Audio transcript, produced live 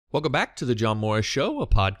Welcome back to the John Morris Show, a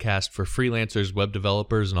podcast for freelancers, web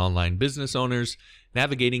developers, and online business owners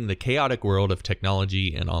navigating the chaotic world of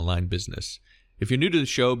technology and online business. If you're new to the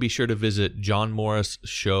show, be sure to visit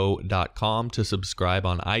johnmorrisshow.com to subscribe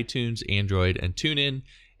on iTunes, Android, and TuneIn,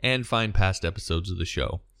 and find past episodes of the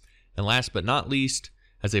show. And last but not least,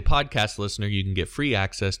 as a podcast listener, you can get free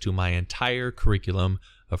access to my entire curriculum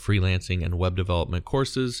of freelancing and web development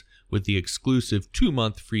courses with the exclusive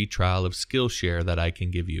 2-month free trial of Skillshare that I can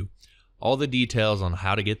give you. All the details on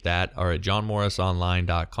how to get that are at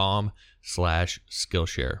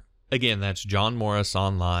johnmorrisonline.com/Skillshare. Again, that's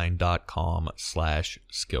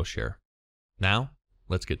johnmorrisonline.com/Skillshare. Now,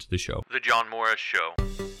 let's get to the show. The John Morris Show.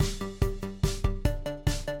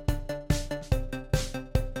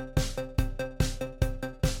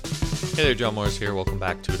 Hey there, John Morris here. Welcome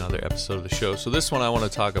back to another episode of the show. So this one I want to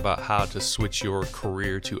talk about how to switch your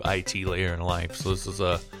career to IT later in life. So this is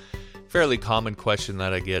a fairly common question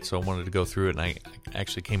that I get, so I wanted to go through it, and I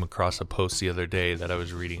actually came across a post the other day that I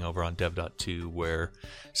was reading over on dev.to where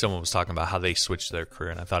someone was talking about how they switched their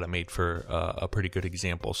career, and I thought it made for a pretty good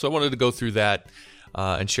example. So I wanted to go through that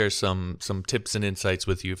and share some tips and insights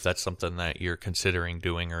with you if that's something that you're considering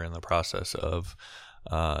doing or in the process of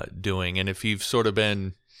doing. And if you've sort of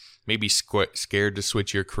been maybe scared to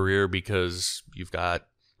switch your career because you've got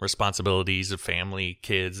responsibilities of family,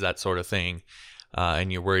 kids, that sort of thing,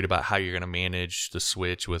 and you're worried about how you're going to manage the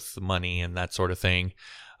switch with money and that sort of thing,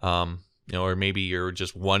 or maybe you're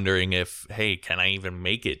just wondering if, hey, can I even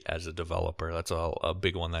make it as a developer? That's a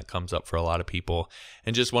big one that comes up for a lot of people,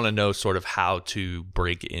 and just want to know sort of how to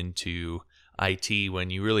break into IT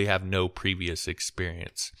when you really have no previous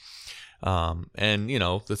experience. And,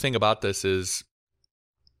 the thing about this is,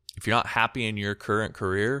 if you're not happy in your current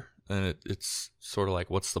career, then it's sort of like,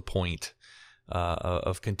 what's the point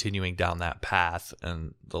of continuing down that path?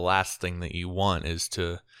 And the last thing that you want is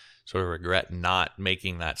to sort of regret not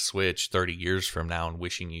making that switch 30 years from now and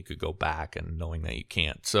wishing you could go back and knowing that you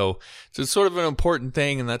can't. So it's sort of an important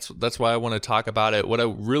thing, and that's why I want to talk about it. What I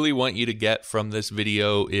really want you to get from this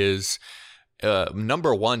video is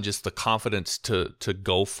number one, just the confidence to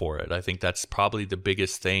go for it. I think that's probably the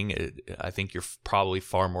biggest thing. I think you're probably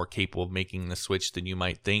far more capable of making the switch than you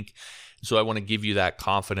might think. So I want to give you that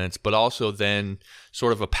confidence, but also then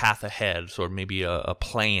sort of a path ahead, sort of maybe a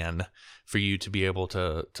plan for you to be able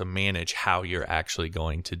to manage how you're actually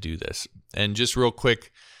going to do this. And just real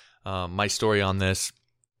quick, my story on this.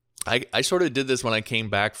 I sort of did this when I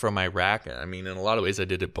came back from Iraq. I mean, in a lot of ways, I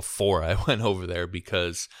did it before I went over there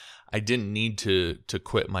because I didn't need to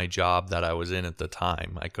quit my job that I was in at the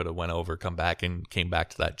time. I could have went over, come back, and came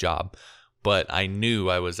back to that job. But I knew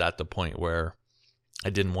I was at the point where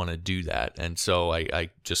I didn't want to do that. And so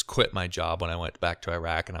I just quit my job when I went back to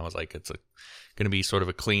Iraq. And I was like, it's going to be sort of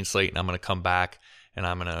a clean slate, and I'm going to come back and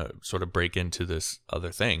I'm going to sort of break into this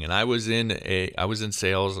other thing. And I was in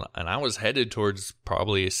sales, and I was headed towards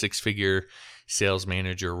probably a 6-figure sales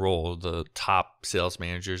manager role. The top sales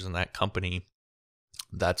managers in that company,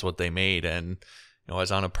 that's what they made. And I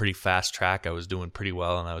was on a pretty fast track. I was doing pretty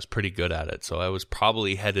well, and I was pretty good at it. So I was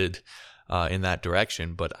probably headed in that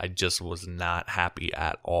direction, but I just was not happy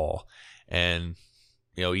at all. And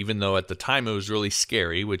even though at the time it was really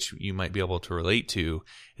scary, which you might be able to relate to,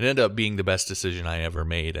 it ended up being the best decision I ever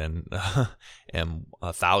made, and am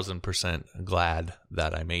 1,000% glad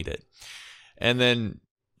that I made it. And then,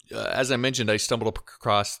 as I mentioned, I stumbled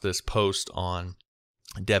across this post on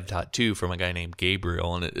dev.to from a guy named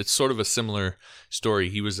Gabriel, and it's sort of a similar story.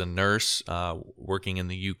 He was a nurse working in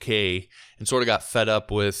the UK, and sort of got fed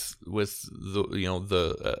up with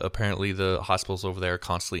the apparently the hospitals over there are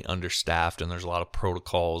constantly understaffed, and there's a lot of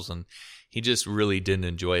protocols, and he just really didn't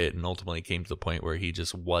enjoy it, and ultimately came to the point where he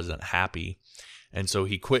just wasn't happy. And so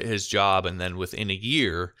he quit his job, and then within a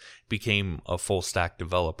year became a full stack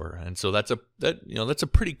developer. And so that's a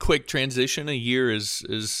pretty quick transition. A year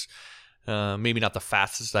is maybe not the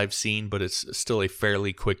fastest I've seen, but it's still a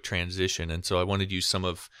fairly quick transition. And so I wanted to use some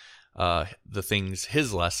of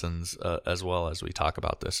his lessons as well as we talk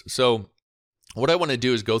about this. So what I want to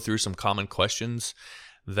do is go through some common questions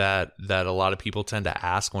that a lot of people tend to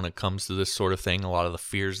ask when it comes to this sort of thing, a lot of the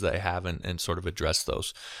fears they have, and sort of address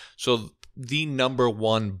those. So the number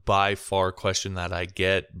one by far question that I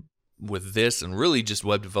get with this, and really just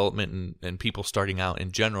web development and people starting out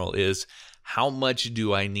in general, is how much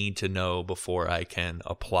do I need to know before I can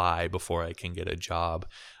apply, before I can get a job,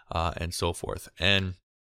 and so forth. And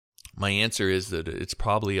my answer is that it's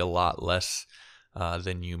probably a lot less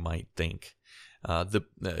than you might think. My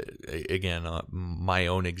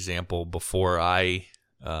own example, before I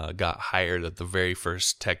got hired at the very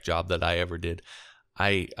first tech job that I ever did,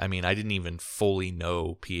 I mean, I didn't even fully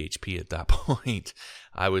know PHP at that point.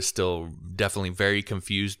 I was still definitely very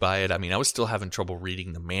confused by it. I mean, I was still having trouble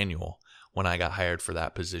reading the manual when I got hired for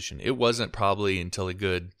that position. It wasn't probably until a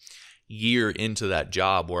good year into that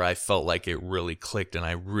job where I felt like it really clicked and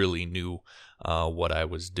I really knew what I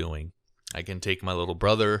was doing. I can take my little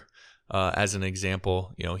brother as an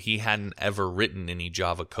example. You know, he hadn't ever written any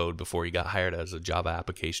Java code before he got hired as a Java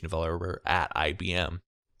application developer at IBM.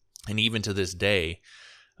 And even to this day,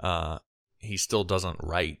 he still doesn't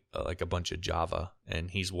write like a bunch of Java,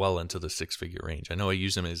 and he's well into the six-figure range. I know I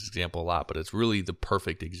use him as an example a lot, but it's really the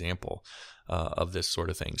perfect example of this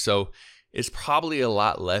sort of thing. So it's probably a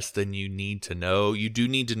lot less than you need to know. You do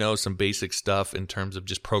need to know some basic stuff in terms of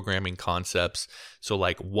just programming concepts. So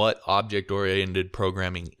like what object-oriented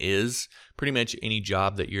programming is. Pretty much any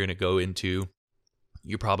job that you're going to go into,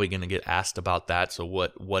 you're probably going to get asked about that. So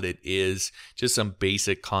what it is, just some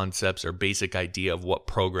basic concepts or basic idea of what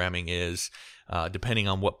programming is, depending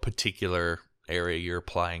on what particular area you're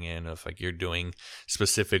applying in. If like you're doing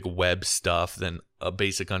specific web stuff, then a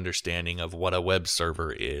basic understanding of what a web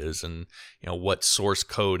server is, and you know what source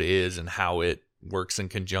code is and how it works in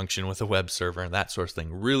conjunction with a web server and that sort of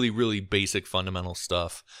thing. Really, really basic fundamental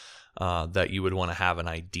stuff that you would want to have an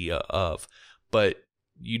idea of. But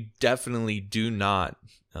you definitely do not,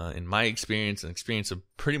 in my experience and experience of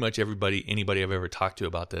pretty much anybody I've ever talked to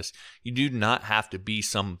about this, you do not have to be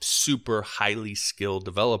some super highly skilled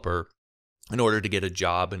developer in order to get a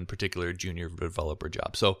job, in particular a junior developer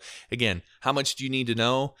job. So again, how much do you need to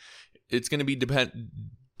know? It's going to be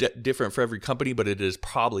different for every company, but it is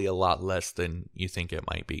probably a lot less than you think it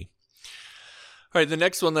might be. All right, the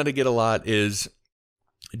next one that I get a lot is,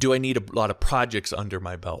 do I need a lot of projects under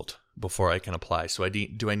my belt before I can apply? So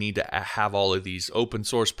do I need to have all of these open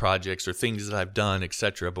source projects or things that I've done,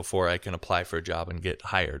 etc., before I can apply for a job and get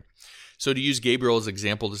hired? So to use Gabriel's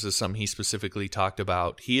example, this is something he specifically talked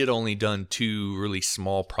about. He had only done 2 really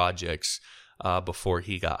small projects before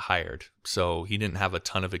he got hired. So he didn't have a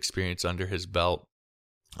ton of experience under his belt.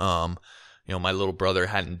 You know, my little brother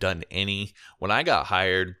hadn't done any. When I got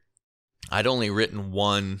hired, I'd only written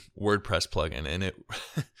 1 WordPress plugin, and it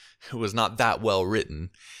was not that well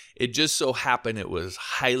written. It just so happened it was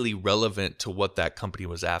highly relevant to what that company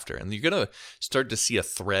was after. And you're going to start to see a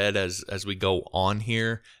thread as we go on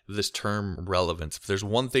here, this term relevance. If there's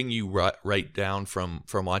one thing you write down from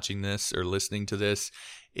watching this or listening to this,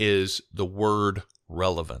 is the word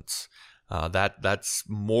relevance. That's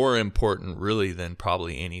more important really than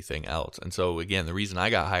probably anything else. And so again, the reason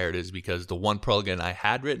I got hired is because the 1 plugin I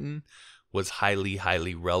had written was highly,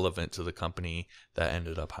 highly relevant to the company that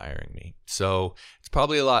ended up hiring me. So it's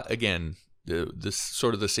probably a lot, again, this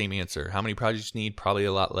sort of the same answer. How many projects you need? Probably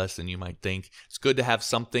a lot less than you might think. It's good to have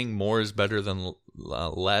something. More is better than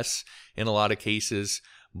less in a lot of cases.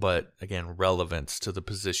 But again, relevance to the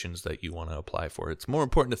positions that you want to apply for. It's more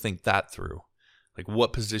important to think that through. Like,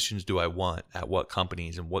 what positions do I want at what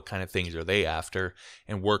companies, and what kind of things are they after,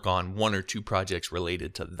 and work on 1 or 2 projects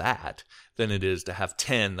related to that than it is to have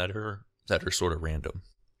 10 that are sort of random.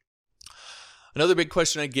 Another big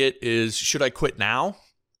question I get is, should I quit now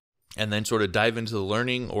and then sort of dive into the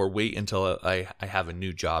learning, or wait until I have a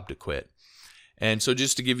new job to quit? And so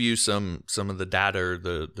just to give you some of the data, or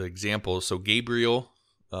the examples. So Gabriel,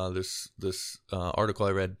 this article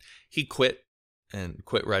I read, he quit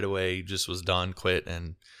right away, just was done, quit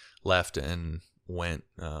and left and went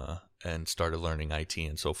and started learning IT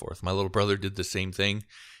and so forth. My little brother did the same thing.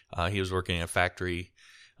 He was working in a factory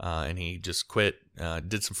and he just quit,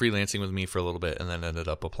 did some freelancing with me for a little bit, and then ended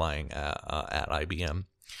up applying at IBM.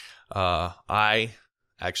 I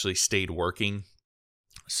actually stayed working,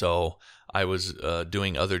 so I was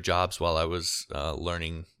doing other jobs while I was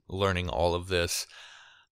learning all of this.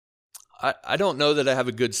 I don't know that I have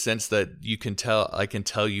a good sense that I can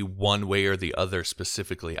tell you one way or the other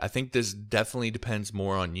specifically. I think this definitely depends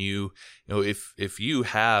more on you. You know, if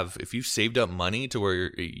you've saved up money to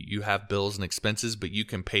where you have bills and expenses, but you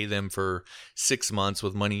can pay them for 6 months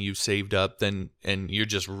with money you've saved up, and you're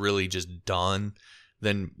just really just done,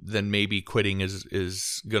 then maybe quitting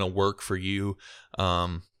is gonna work for you.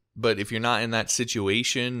 But if you're not in that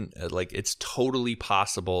situation, like, it's totally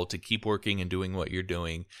possible to keep working and doing what you're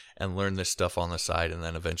doing and learn this stuff on the side, and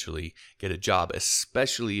then eventually get a job,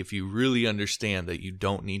 especially if you really understand that you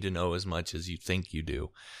don't need to know as much as you think you do.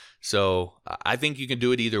 So I think you can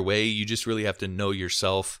do it either way. You just really have to know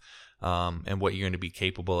yourself and what you're going to be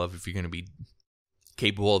capable of. If you're going to be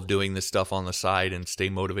capable of doing this stuff on the side and stay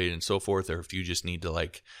motivated and so forth, or if you just need to,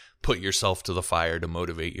 like, put yourself to the fire to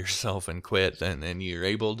motivate yourself and quit, and you're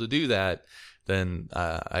able to do that, then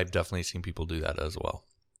I've definitely seen people do that as well.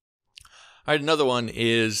 All right, another one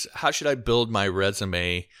is, how should I build my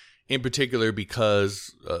resume, in particular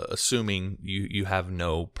because assuming you have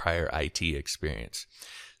no prior IT experience.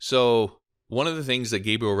 So one of the things that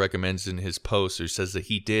Gabriel recommends in his post, or says that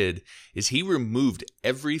he did, is he removed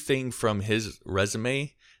everything from his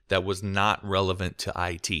resume that was not relevant to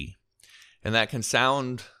IT. And that can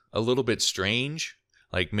sound a little bit strange.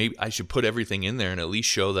 Like, maybe I should put everything in there and at least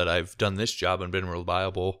show that I've done this job and been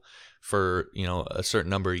reliable for, a certain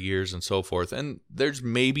number of years and so forth. And there's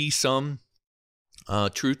maybe some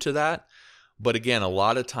truth to that. But again, a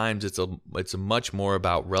lot of times it's a much more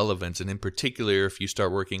about relevance. And in particular, if you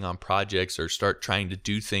start working on projects or start trying to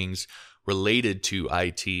do things related to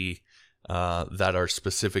IT that are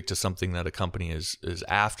specific to something that a company is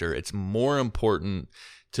after, it's more important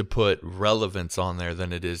to put relevance on there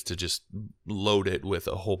than it is to just load it with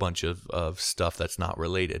a whole bunch of stuff that's not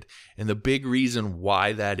related. And the big reason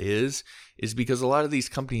why that is because a lot of these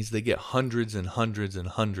companies, they get hundreds and hundreds and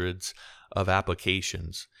hundreds of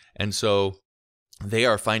applications. And so they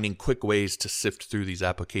are finding quick ways to sift through these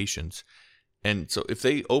applications. And so if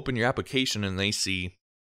they open your application and they see,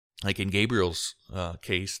 like in Gabriel's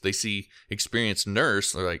case, they see experienced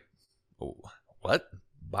nurse, they're like, oh, what?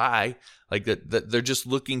 Bye. Like that they're just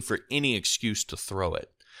looking for any excuse to throw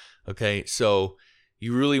it. Okay, so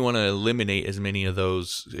you really want to eliminate as many of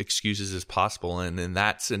those excuses as possible. And in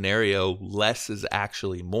that scenario, less is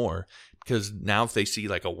actually more. Because now if they see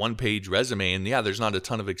like a one-page resume and there's not a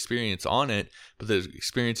ton of experience on it, but the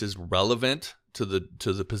experience is relevant to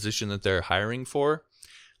the position that they're hiring for,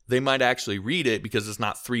 they might actually read it because it's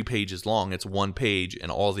not 3 pages long. It's 1 page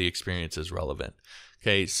and all the experience is relevant.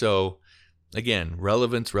 Okay, so again,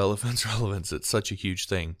 relevance. It's such a huge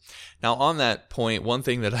thing. Now, on that point, one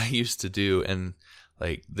thing that I used to do, and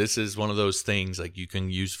like this is one of those things like you can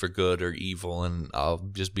use for good or evil, and I'll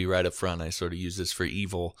just be right up front. I sort of use this for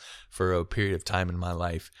evil for a period of time in my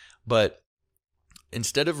life. But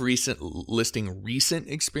instead of listing recent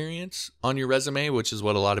experience on your resume, which is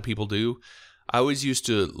what a lot of people do, I always used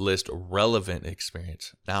to list relevant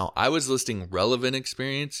experience. Now, I was listing relevant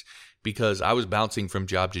experience because I was bouncing from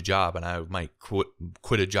job to job, and I might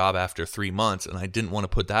quit a job after 3 months, and I didn't want to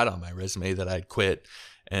put that on my resume that I'd quit.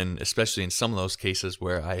 And especially in some of those cases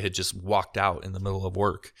where I had just walked out in the middle of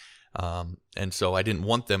work. And so I didn't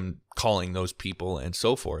want them calling those people and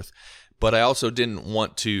so forth. But I also didn't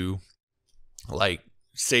want to like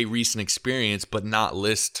say recent experience, but not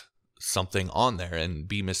list something on there and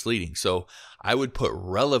be misleading. So I would put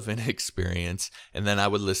relevant experience, and then I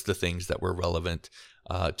would list the things that were relevant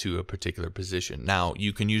to a particular position. Now,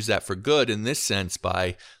 you can use that for good in this sense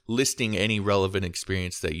by listing any relevant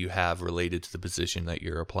experience that you have related to the position that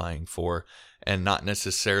you're applying for, and not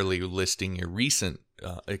necessarily listing your recent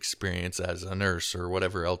experience as a nurse or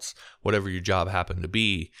whatever your job happened to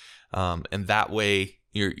be. And that way,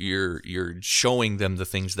 you're showing them the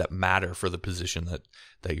things that matter for the position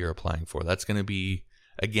that you're applying for. That's going to be,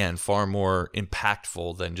 again, far more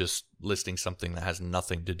impactful than just listing something that has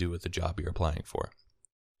nothing to do with the job you're applying for.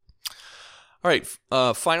 All right,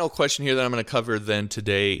 final question here that I'm going to cover then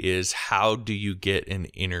today is, how do you get an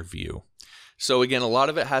interview? So again, a lot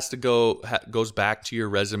of it goes back to your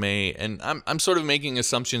resume, and I'm sort of making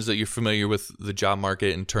assumptions that you're familiar with the job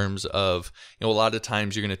market in terms of, a lot of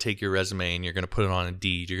times you're going to take your resume and you're going to put it on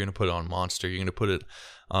Indeed, you're going to put it on Monster, you're going to put it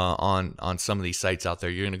on some of these sites out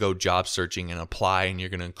there. You're going to go job searching and apply, and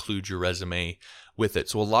you're going to include your resume with it.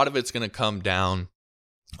 So a lot of it's going to come down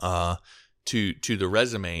to the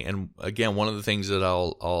resume. And again, one of the things that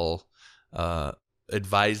I'll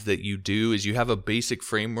advise that you do is you have a basic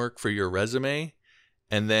framework for your resume,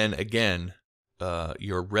 and then again,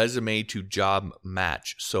 your resume to job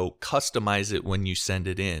match. So customize it when you send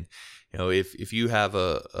it in. If you have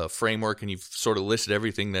a framework and you've sort of listed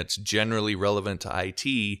everything that's generally relevant to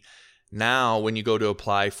IT, now when you go to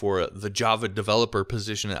apply for the Java developer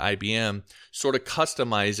position at IBM, sort of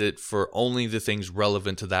customize it for only the things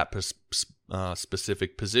relevant to that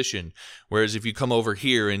specific position. Whereas if you come over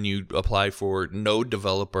here and you apply for node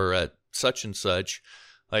developer at such and such,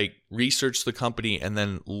 like research the company and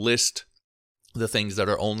then list the things that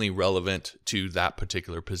are only relevant to that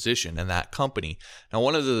particular position and that company. Now,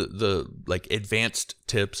 one of the like advanced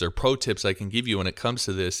tips or pro tips I can give you when it comes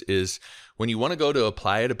to this is when you want to go to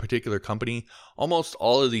apply at a particular company, almost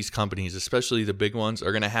all of these companies, especially the big ones,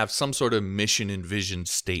 are going to have some sort of mission and vision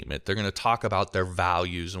statement. They're going to talk about their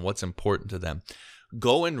values and what's important to them.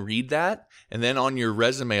 Go and read that. And then on your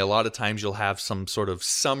resume, a lot of times you'll have some sort of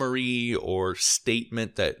summary or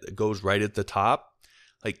statement that goes right at the top.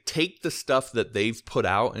 Like, take the stuff that they've put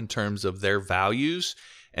out in terms of their values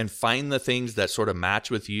and find the things that sort of match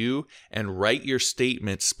with you and write your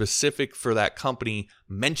statement specific for that company,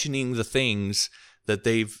 mentioning the things that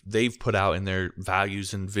they've put out in their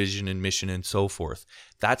values and vision and mission and so forth.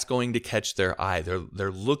 That's going to catch their eye.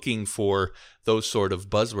 They're looking for those sort of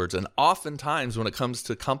buzzwords. And oftentimes when it comes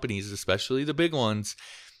to companies, especially the big ones,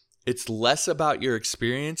 it's less about your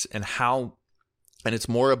experience and it's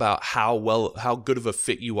more about how good of a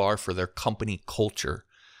fit you are for their company culture.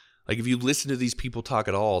 Like if you listen to these people talk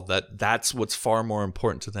at all, that's what's far more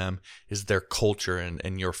important to them is their culture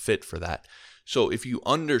and your fit for that. So if you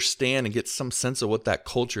understand and get some sense of what that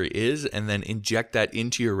culture is and then inject that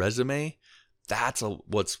into your resume, that's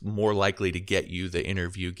what's more likely to get you the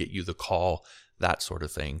interview, get you the call, that sort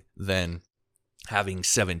of thing, than having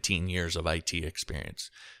 17 years of IT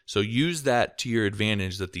experience. So use that to your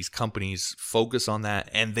advantage, that these companies focus on that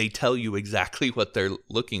and they tell you exactly what they're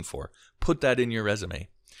looking for. Put that in your resume.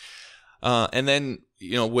 And then,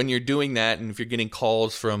 when you're doing that, and if you're getting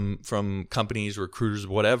calls from companies, recruiters,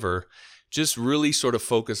 whatever, just really sort of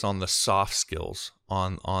focus on the soft skills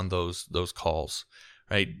on those calls,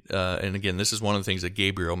 right? And again, this is one of the things that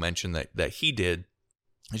Gabriel mentioned that he did,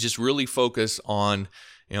 is just really focus on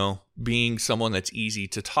being someone that's easy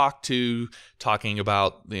to talk to, talking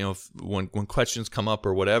about, when questions come up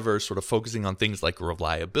or whatever, sort of focusing on things like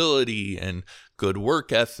reliability and good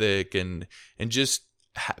work ethic and just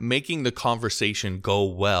making the conversation go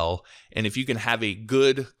well. And if you can have a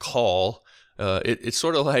good call, it's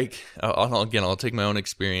sort of like, I'll take my own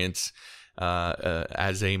experience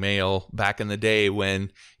as a male back in the day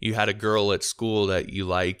when you had a girl at school that you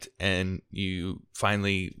liked and you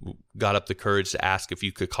finally got up the courage to ask if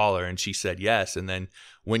you could call her, and she said yes. And then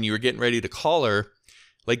when you were getting ready to call her,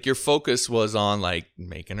 like your focus was on like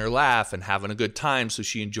making her laugh and having a good time, so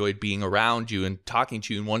she enjoyed being around you and talking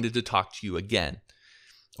to you and wanted to talk to you again.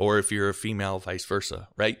 Or if you're a female, vice versa,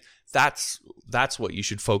 right? That's what you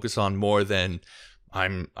should focus on more than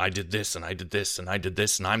I did this and I did this and I did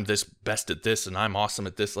this and I'm this best at this and I'm awesome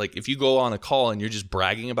at this. Like if you go on a call and you're just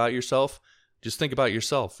bragging about yourself, just think about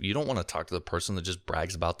yourself. You don't want to talk to the person that just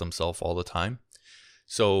brags about themselves all the time.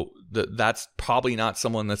 So that's probably not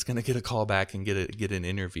someone that's going to get a call back and get an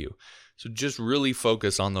interview. So just really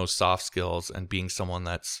focus on those soft skills and being someone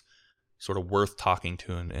that's sort of worth talking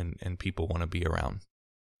to and people want to be around.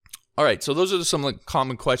 All right, so those are some of the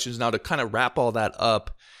common questions. Now to kind of wrap all that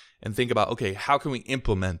up and think about, okay, how can we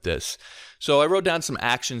implement this? So I wrote down some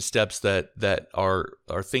action steps that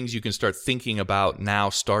are things you can start thinking about now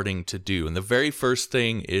starting to do. And the very first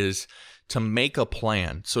thing is to make a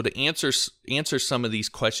plan. So to answer some of these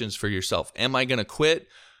questions for yourself. Am I going to quit?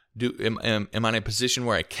 Am I in a position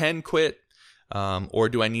where I can quit? Or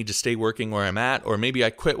do I need to stay working where I'm at? Or maybe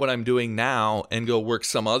I quit what I'm doing now and go work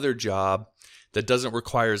some other job that doesn't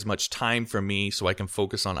require as much time from me so I can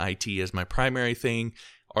focus on IT as my primary thing.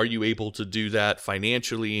 Are you able to do that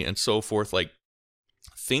financially and so forth? Like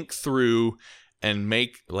think through and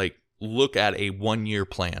look at a 1-year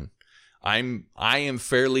plan. I am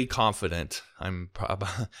fairly confident. I'm probably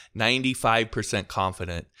 95%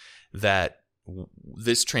 confident that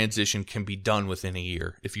this transition can be done within a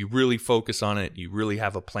year. If you really focus on it, you really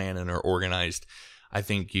have a plan and are organized, I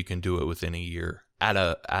think you can do it within a year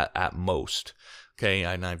at most. Okay.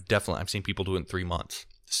 And I've seen people do it in 3 months.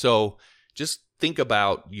 So just think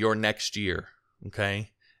about your next year.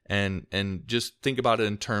 Okay. And just think about it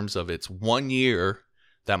in terms of it's 1 year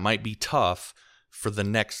that might be tough for the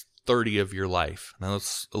next 30 of your life. Now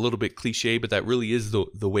it's a little bit cliche, but that really is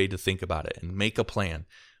the way to think about it and make a plan.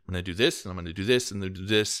 I'm going to do this and I'm going to do this and do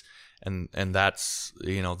this. And that's,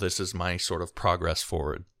 this is my sort of progress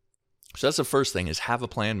forward. So that's the first thing, is have a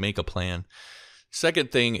plan, make a plan.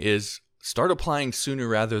 Second thing is start applying sooner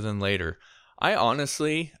rather than later. I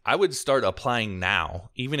would start applying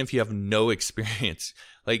now, even if you have no experience.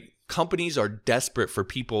 Like companies are desperate for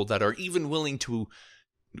people that are even willing to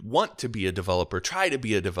want to be a developer, try to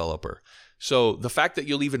be a developer. So the fact that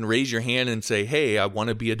you'll even raise your hand and say, hey, I want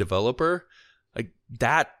to be a developer, like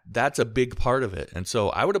that's a big part of it. And so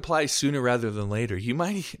I would apply sooner rather than later. You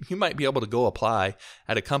might be able to go apply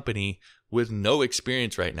at a company with no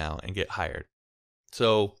experience right now and get hired.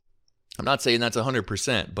 So I'm not saying that's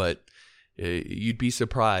 100%, but you'd be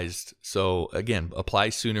surprised. So again, apply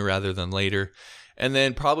sooner rather than later. And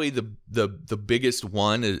then probably the biggest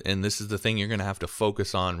one, and this is the thing you're going to have to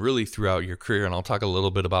focus on really throughout your career, and I'll talk a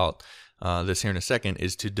little bit about this here in a second,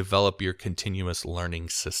 is to develop your continuous learning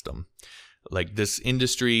system. Like this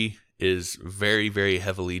industry is very, very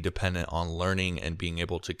heavily dependent on learning and being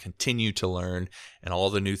able to continue to learn, and all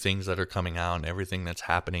the new things that are coming out and everything that's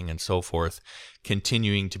happening and so forth,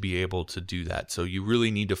 continuing to be able to do that. So you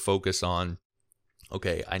really need to focus on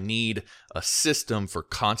okay, I need a system for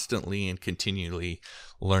constantly and continually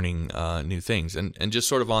learning new things. And just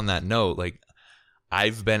sort of on that note, like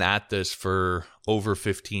I've been at this for over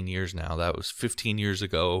 15 years now. That was 15 years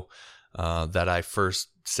ago that I first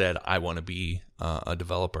said I want to be a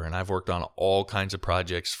developer. And I've worked on all kinds of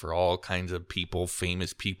projects for all kinds of people,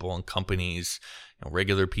 famous people and companies,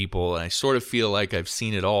 regular people. And I sort of feel like I've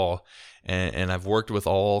seen it all. And I've worked with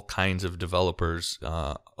all kinds of developers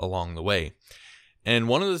along the way. And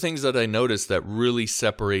one of the things that I noticed that really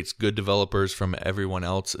separates good developers from everyone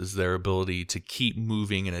else is their ability to keep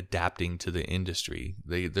moving and adapting to the industry.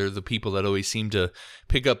 They're the people that always seem to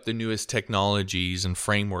pick up the newest technologies and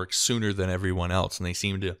frameworks sooner than everyone else. And they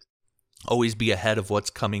seem to always be ahead of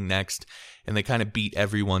what's coming next. And they kind of beat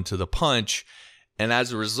everyone to the punch. And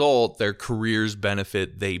as a result, their careers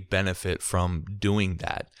benefit. They benefit from doing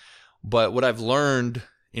that. But what I've learned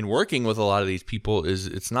in working with a lot of these people is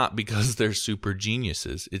it's not because they're super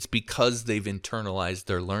geniuses. It's because they've internalized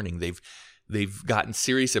their learning. They've gotten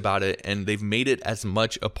serious about it, and they've made it as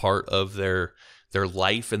much a part of their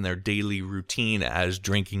life and their daily routine as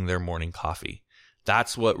drinking their morning coffee.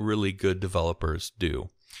 That's what really good developers do.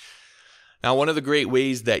 Now, one of the great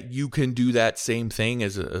ways that you can do that same thing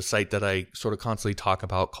is a site that I sort of constantly talk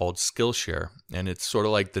about called Skillshare, and it's sort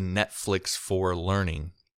of like the Netflix for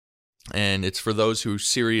learning. And it's for those who are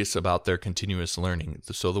serious about their continuous learning.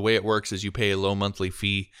 So the way it works is you pay a low monthly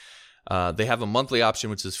fee. They have a monthly option,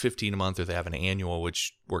 which is $15 a month, or they have an annual,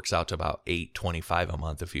 which works out to about $8.25 a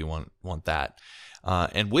month if you want that.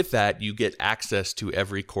 And with that, you get access to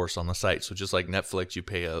every course on the site. So just like Netflix, you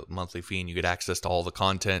pay a monthly fee and you get access to all the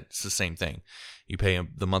content. It's the same thing. You pay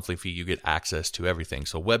the monthly fee, you get access to everything.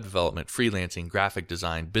 So web development, freelancing, graphic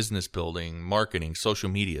design, business building, marketing, social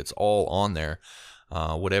media, it's all on there.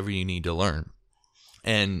 Whatever you need to learn.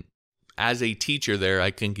 And as a teacher there, I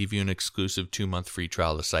can give you an exclusive 2-month free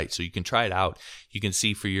trial of the site. So you can try it out. You can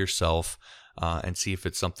see for yourself and see if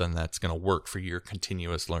it's something that's going to work for your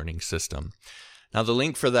continuous learning system. Now, the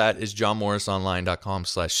link for that is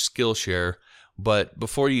johnmorrisonline.com/Skillshare. But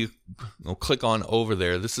before you click on over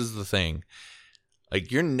there, this is the thing. Like,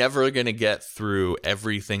 you're never going to get through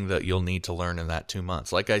everything that you'll need to learn in that 2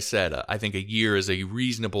 months. Like I said, I think a year is a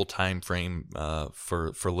reasonable time frame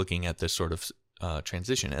for looking at this sort of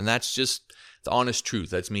transition. And that's just the honest truth.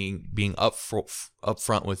 That's me being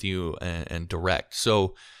upfront with you and direct.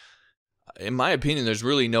 So in my opinion, there's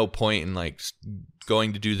really no point in like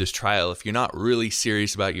going to do this trial if you're not really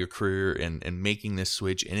serious about your career and making this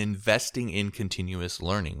switch and investing in continuous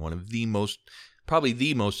learning. One of the probably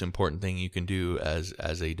the most important thing you can do as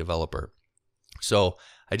a developer. So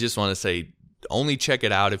I just want to say, only check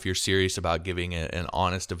it out if you're serious about giving it an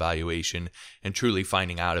honest evaluation and truly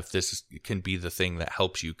finding out if this can be the thing that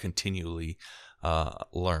helps you continually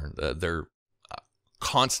learn. They're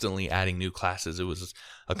constantly adding new classes. It was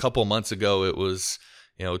a couple months ago, it was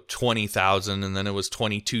 20,000, and then it was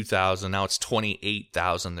 22,000. Now it's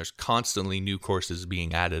 28,000. There's constantly new courses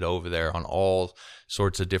being added over there on all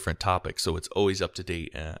sorts of different topics. So it's always up to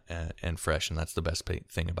date and fresh, and that's the best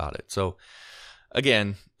thing about it. So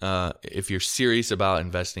again, if you're serious about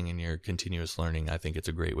investing in your continuous learning, I think it's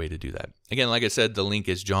a great way to do that. Again, like I said, the link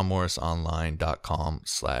is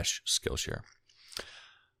johnmorrisonline.com/Skillshare.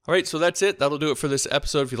 All right, so that's it. That'll do it for this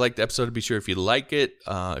episode. If you liked the episode, be sure if you like it.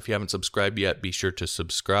 If you haven't subscribed yet, be sure to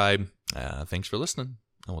subscribe. Thanks for listening,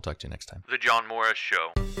 and we'll talk to you next time. The John Morris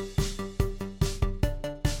Show.